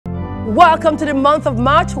Welcome to the month of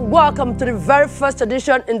March. Welcome to the very first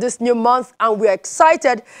edition in this new month, and we're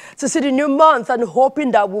excited to see the new month and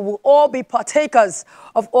hoping that we will all be partakers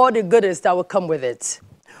of all the goodies that will come with it.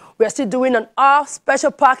 We're still doing an hour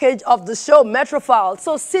special package of the show Marital,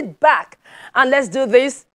 so sit back and let's do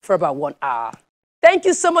this for about 1 hour. Thank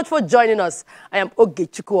you so much for joining us. I am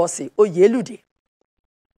Ogechukwosi Oyeludi.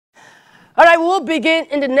 All right, we will begin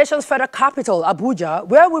in the nation's federal capital, Abuja,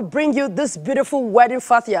 where we bring you this beautiful wedding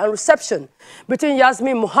fatia and reception between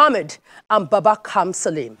Yasmin Mohammed and Baba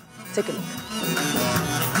Kam-Selem. Take a look.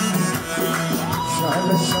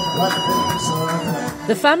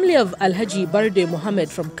 The family of Alhaji Barde Mohammed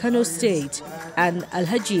from Kano State and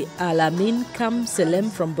Alhaji Alamin Kam-Selem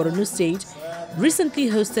from Borno State recently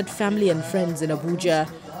hosted family and friends in Abuja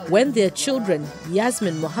when their children,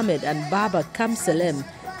 Yasmin Mohammed and Baba Kam-Selem,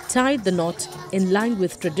 tied the knot in line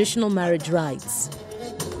with traditional marriage rites.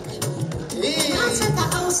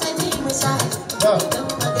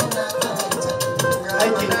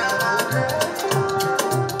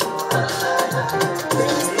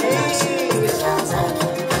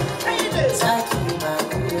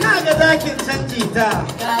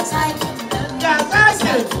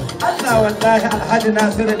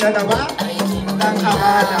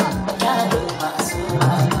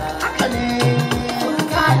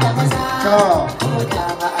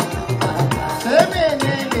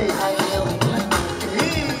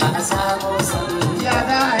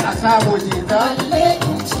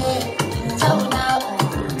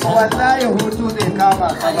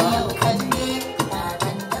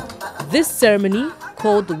 This ceremony,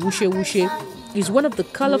 called the Wushe Wushe, is one of the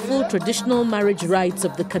colorful traditional marriage rites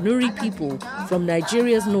of the Kanuri people from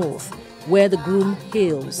Nigeria's north, where the groom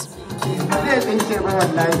hails.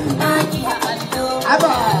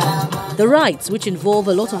 The rites, which involve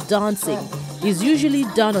a lot of dancing, is usually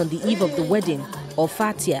done on the eve of the wedding, or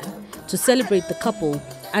fatia, to celebrate the couple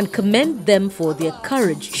and commend them for their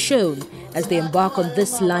courage shown as they embark on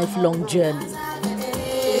this lifelong journey.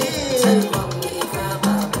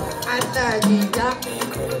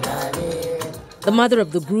 The mother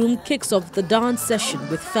of the groom kicks off the dance session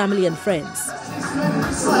with family and friends.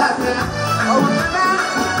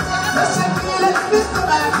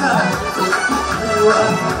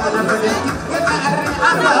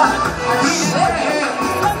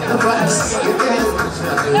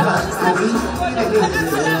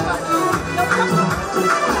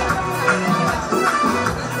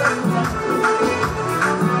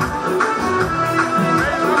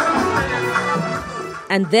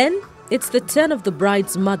 And then it's the turn of the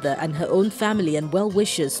bride's mother and her own family and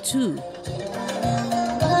well-wishers too.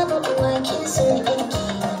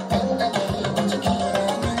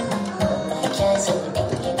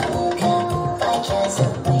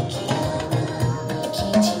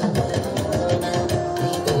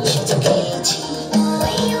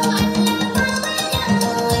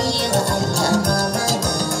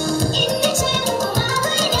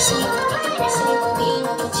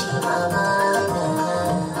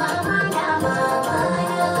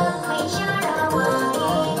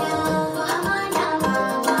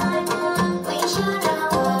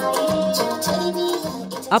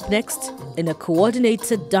 Up next, in a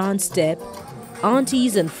coordinated dance step,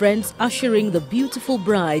 aunties and friends ushering the beautiful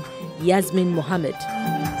bride, Yasmin Mohammed.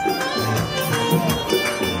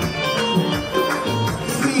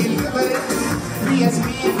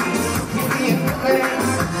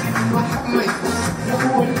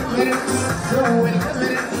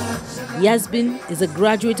 Yasmin is a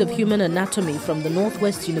graduate of human anatomy from the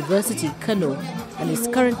Northwest University, Kano, and is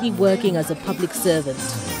currently working as a public servant.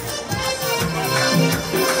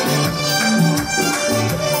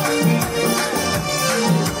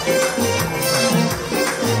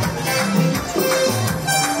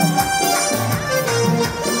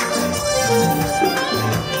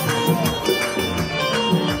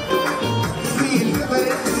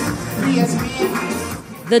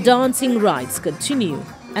 The dancing rites continue,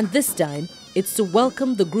 and this time it's to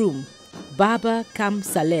welcome the groom, Baba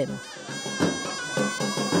Kam-Selem.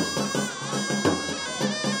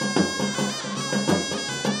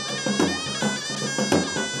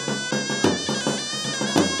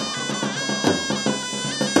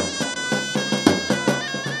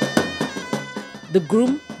 The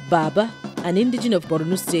groom, Baba, an indigene of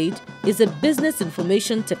Borno State, is a business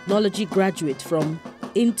information technology graduate from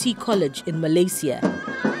INTI College in Malaysia.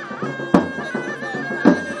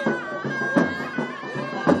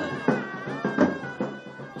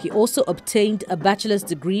 He also obtained a bachelor's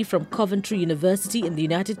degree from Coventry University in the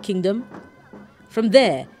United Kingdom. From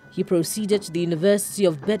there, he proceeded to the University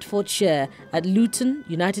of Bedfordshire at Luton,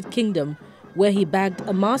 United Kingdom, where he bagged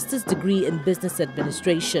a master's degree in business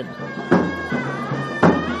administration.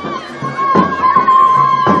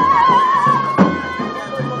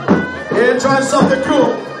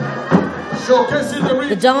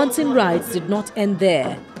 The dancing rites did not end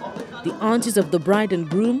there. The aunties of the bride and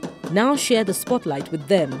groom now share the spotlight with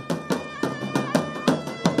them.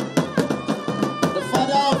 The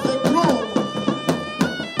father of the groom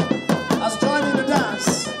has joined in the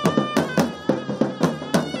dance.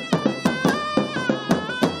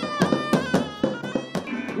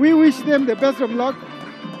 We wish them the best of luck.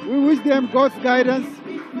 We wish them God's guidance.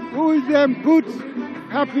 We wish them good,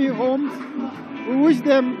 happy homes. We wish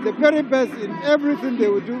them the very best in everything they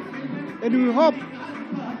will do. And we hope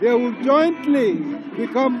they will jointly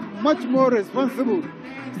become much more responsible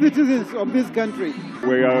citizens of this country.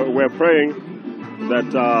 We're praying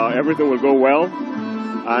that everything will go well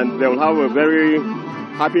and they will have a very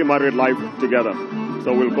happy married life together.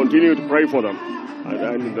 So we'll continue to pray for them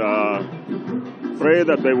and pray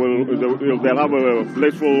that they'll have a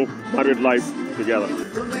blissful married life together.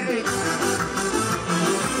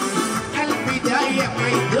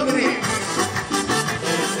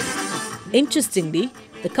 Interestingly,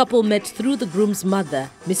 the couple met through the groom's mother,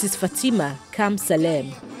 Mrs. Fatima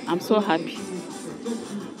Kam-Selem. I'm so happy.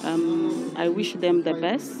 I wish them the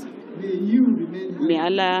best. May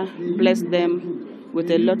Allah bless them with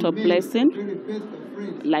a lot of blessing,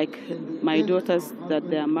 like my daughters that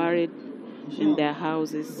they are married in their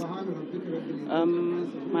houses.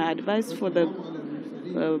 My advice for the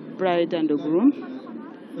bride and the groom,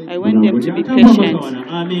 I want them to be patient,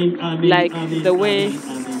 like the way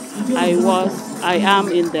I am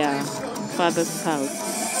in their father's house.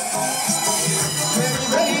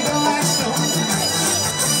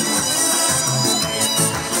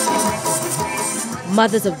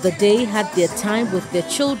 Mothers of the day had their time with their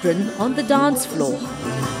children on the dance floor.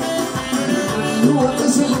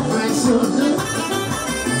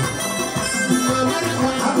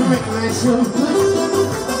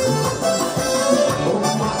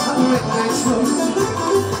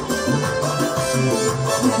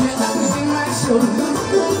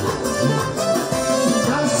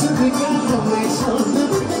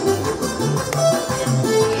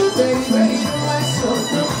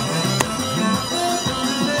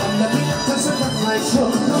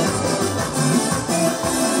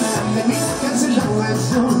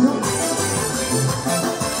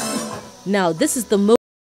 Now, this is the most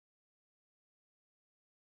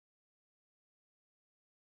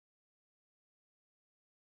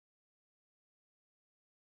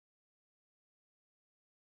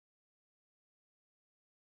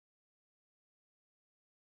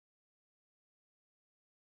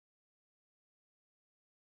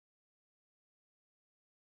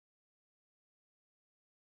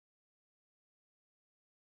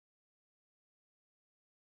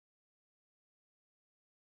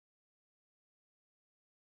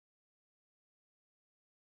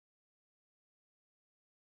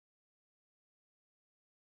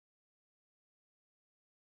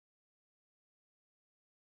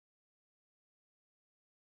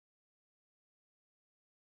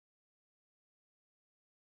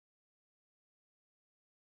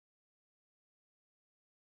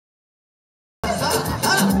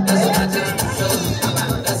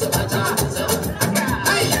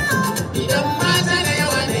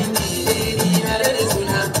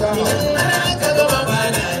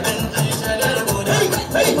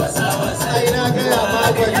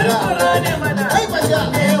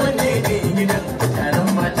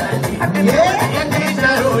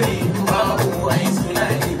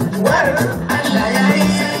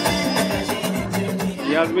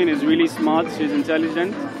Yasmin is really smart. She's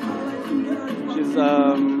intelligent.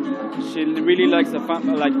 She really likes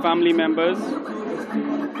family members.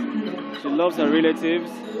 She loves her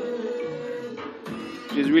relatives.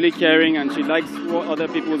 She's really caring, and she likes what other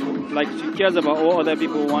people like. She cares about what other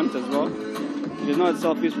people want as well. She's not a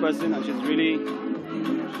selfish person, and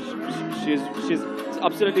she's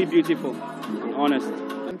absolutely beautiful and honest.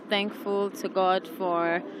 I'm thankful to God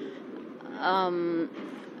for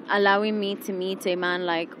allowing me to meet a man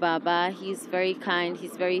like Baba. He's very kind,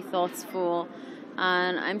 he's very thoughtful,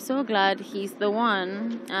 and I'm so glad he's the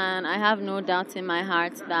one. And I have no doubt in my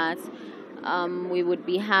heart that we would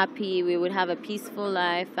be happy, we would have a peaceful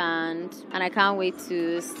life, and I can't wait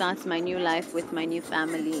to start my new life with my new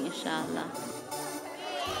family, inshallah.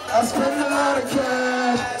 I spend a lot of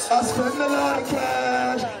cash, I spend a lot of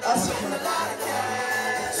cash, I spend a lot of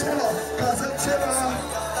cash. Chilla,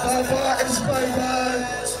 Baba is my man.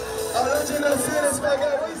 I don't know if it's my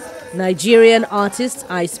guy. Nigerian artist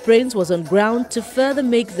Ice Prince was on ground to further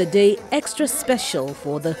make the day extra special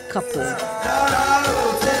for the couple.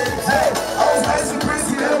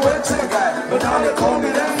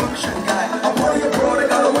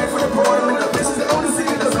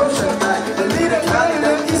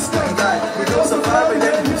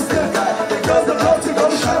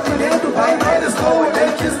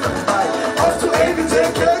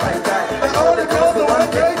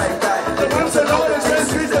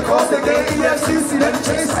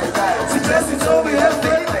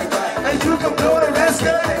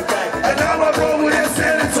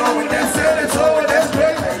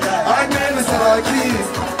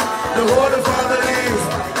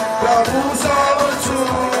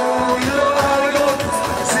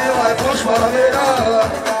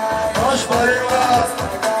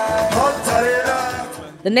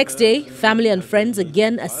 The next day, family and friends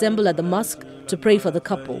again assemble at the mosque to pray for the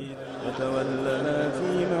couple.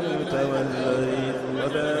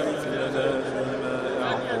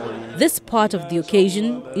 This part of the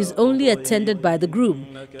occasion is only attended by the groom,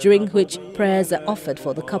 during which prayers are offered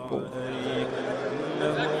for the couple.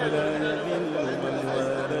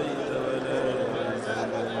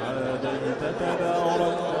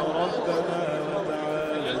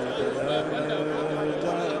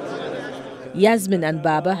 Yasmin and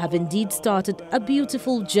Baba have indeed started a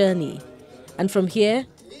beautiful journey. And from here,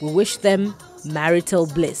 we wish them marital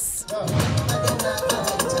bliss.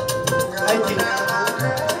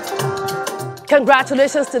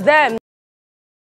 Congratulations to them.